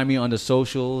can find me on the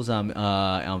socials. I'm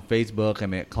on Facebook.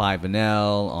 I'm at Clyde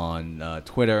Vanel. On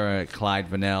Twitter at Clyde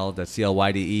Vanel. That's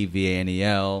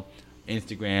ClydeVanel.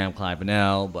 Instagram Clyde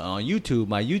Vanel. But on YouTube,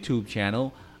 my YouTube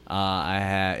channel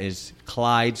is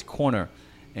Clyde's Corner,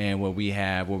 and where we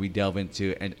delve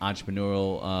into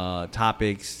entrepreneurial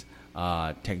topics,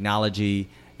 technology,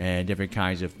 and different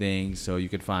kinds of things. So you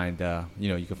could find those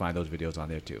videos on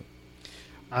there too.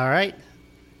 All right.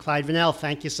 Clyde Vanel,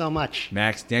 thank you so much.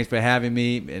 Max, thanks for having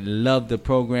me. Love the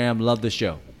program. Love the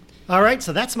show. All right.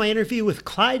 So that's my interview with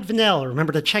Clyde Vanel.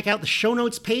 Remember to check out the show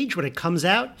notes page when it comes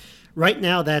out. Right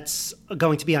now, that's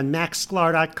going to be on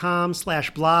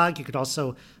maxsklar.com/blog. You could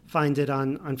also find it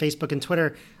on Facebook and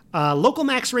Twitter.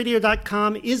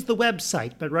 Localmaxradio.com is the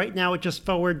website, but right now it just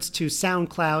forwards to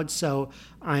SoundCloud, so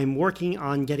I'm working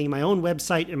on getting my own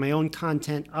website and my own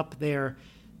content up there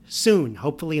soon,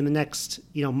 hopefully in the next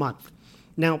month.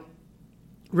 Now,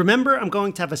 remember, I'm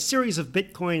going to have a series of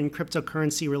Bitcoin and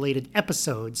cryptocurrency-related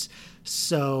episodes,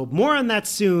 so more on that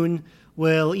soon.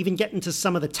 We'll even get into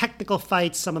some of the technical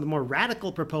fights, some of the more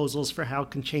radical proposals for how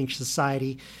it can change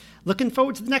society. Looking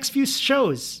forward to the next few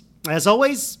shows. As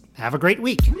always, have a great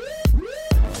week.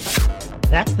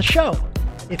 That's the show.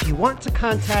 If you want to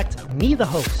contact me, the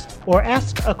host, or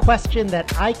ask a question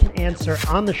that I can answer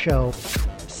on the show,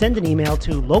 send an email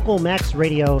to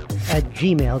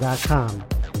localmaxradio@gmail.com.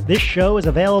 This show is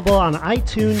available on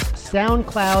iTunes,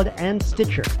 SoundCloud, and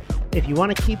Stitcher. If you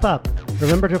want to keep up,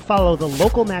 remember to follow the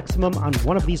Local Maximum on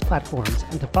one of these platforms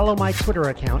and to follow my Twitter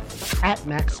account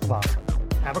 @MaxSklar.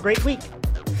 Have a great week.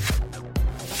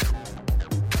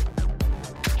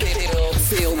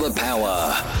 Feel the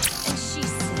power. And she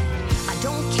said, I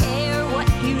don't care what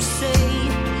you say,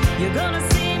 you're gonna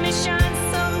see.